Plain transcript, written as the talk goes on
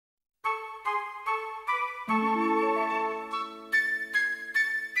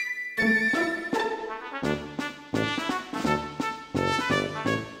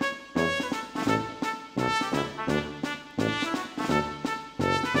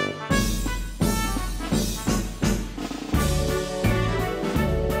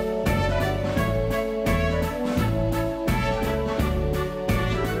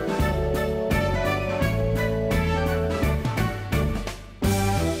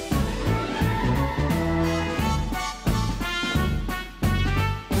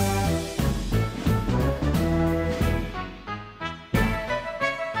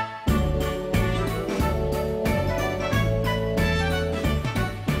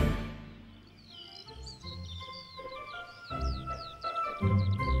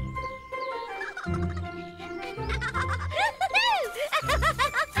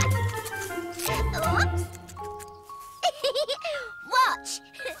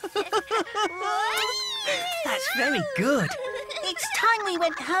That's very good. It's time we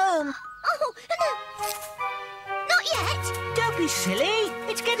went home. Oh, no. Not yet. Don't be silly.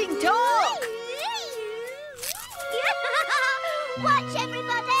 It's getting dark. Watch,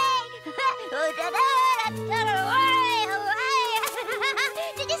 everybody.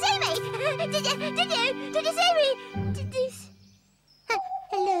 Did you see me? Did you see me? Did you...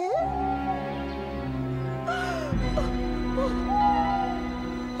 Hello?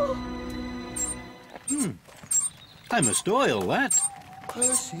 I must oil that.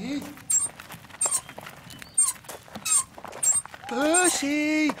 Percy?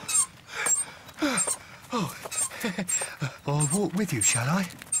 Percy! Oh, I'll walk with you, shall I?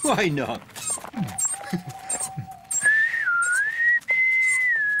 Why not?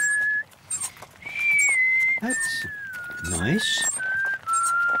 That's nice.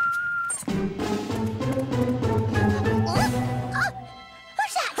 Who's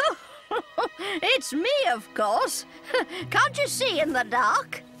that? It's me, of course. Can't you see in the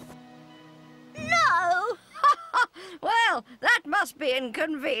dark? No. Well, that must be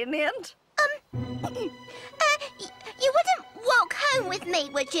inconvenient. You wouldn't walk home with me,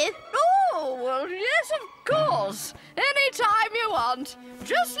 would you? Oh, well, yes, of course. Any time you want.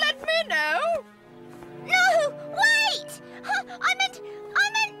 Just let me know. No, wait! I meant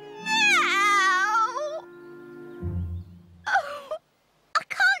now! Oh, I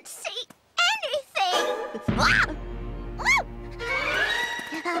can't see anything! Ah!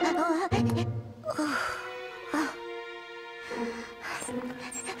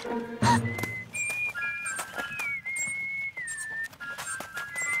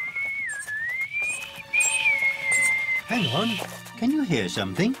 Hang on. Can you hear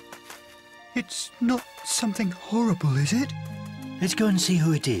something? It's not something horrible, is it? Let's go and see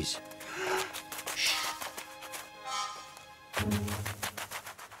who it is.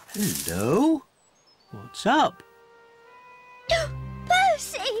 Hello? What's up?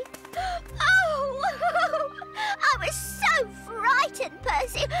 Percy! Oh! I was so frightened,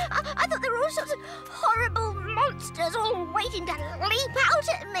 Percy. I thought there were all sorts of horrible monsters all waiting to leap out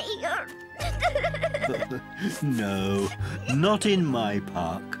at me. No, not in my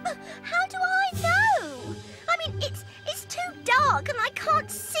park. How do I know? I mean, it's too dark and I can't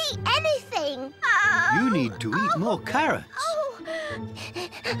see anything. Oh, You need to eat more carrots. Oh,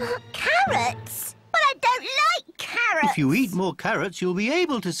 carrots? But I don't like carrots. If you eat more carrots, you'll be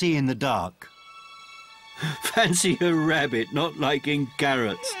able to see in the dark. Fancy a rabbit not liking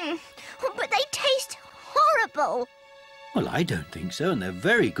carrots. But they taste horrible. Well, I don't think so, and they're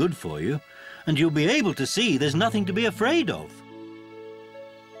very good for you. And you'll be able to see there's nothing to be afraid of.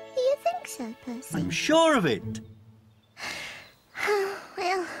 You think so, Percy? I'm sure of it.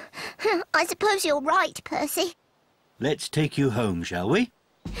 Well, I suppose you're right, Percy. Let's take you home, shall we?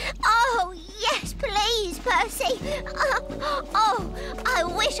 Oh, yes, please, Percy. Oh, I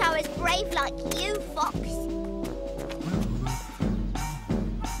wish I was brave like you, Fox.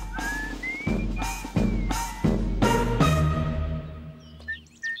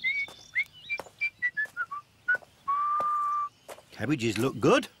 Cabbages look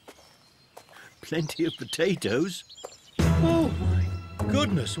good. Plenty of potatoes. Oh, my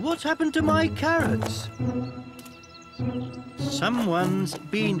goodness, what's happened to my carrots? Someone's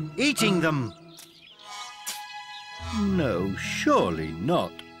been eating them. No, surely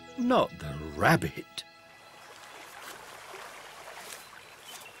not. Not the rabbit.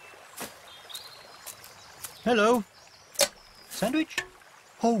 Hello. Sandwich?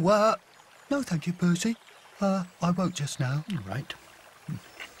 Oh, no thank you, Percy. I won't just now. Right.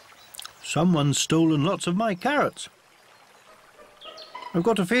 Someone's stolen lots of my carrots. I've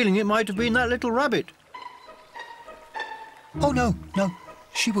got a feeling it might have been that little rabbit. Oh, no,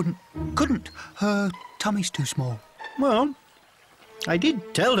 she wouldn't. Couldn't. Her tummy's too small. Well, I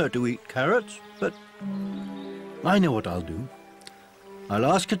did tell her to eat carrots, but I know what I'll do. I'll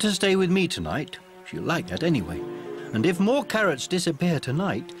ask her to stay with me tonight. She'll like that anyway. And if more carrots disappear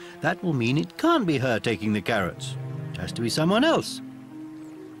tonight, that will mean it can't be her taking the carrots. It has to be someone else.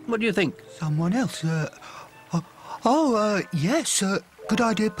 What do you think? Someone else? Yes. Good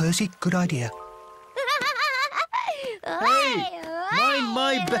idea, Percy. Good idea. Hey, mind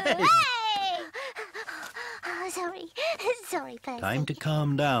my bed. Oh, sorry, Percy. Time to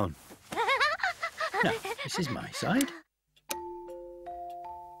calm down. Now, this is my side.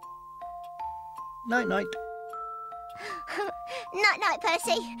 Night-night. Night-night,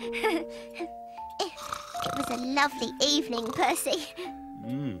 Percy. It was a lovely evening, Percy.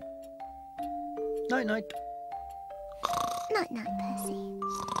 Night-night. Night-night, Percy.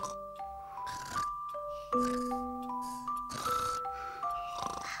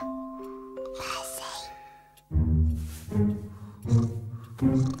 Percy. Oh,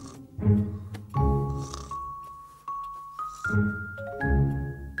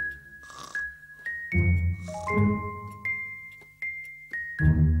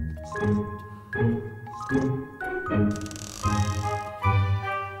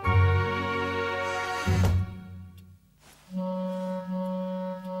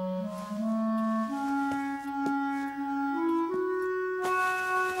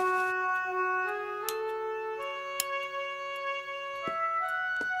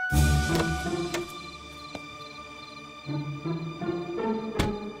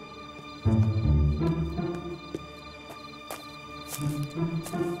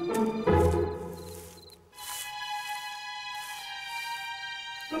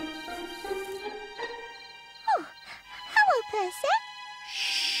 hello, Percy.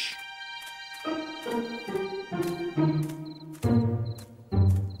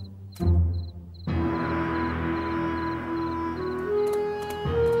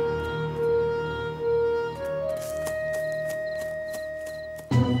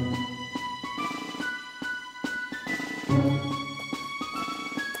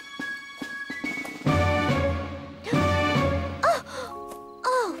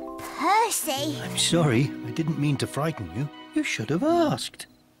 Oh, Percy. I'm sorry, I didn't mean to frighten you. You should have asked.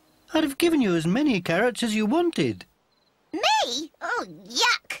 I'd have given you as many carrots as you wanted. Me? Oh,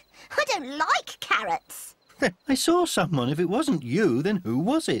 yuck. I don't like carrots. I saw someone. If it wasn't you, then who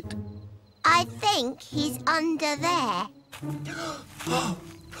was it? I think he's under there. Oh,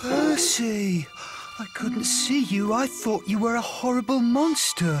 Percy! I couldn't see you. I thought you were a horrible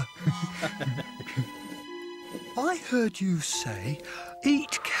monster. I heard you say,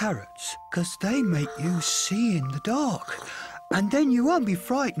 eat carrots, 'cause they make you see in the dark. And then you won't be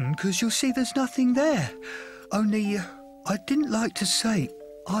frightened 'cause you'll see there's nothing there. Only, I didn't like to say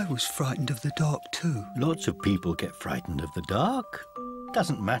I was frightened of the dark too. Lots of people get frightened of the dark.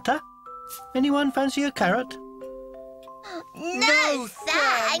 Doesn't matter. Anyone fancy a carrot? No,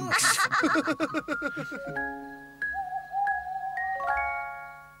 thanks.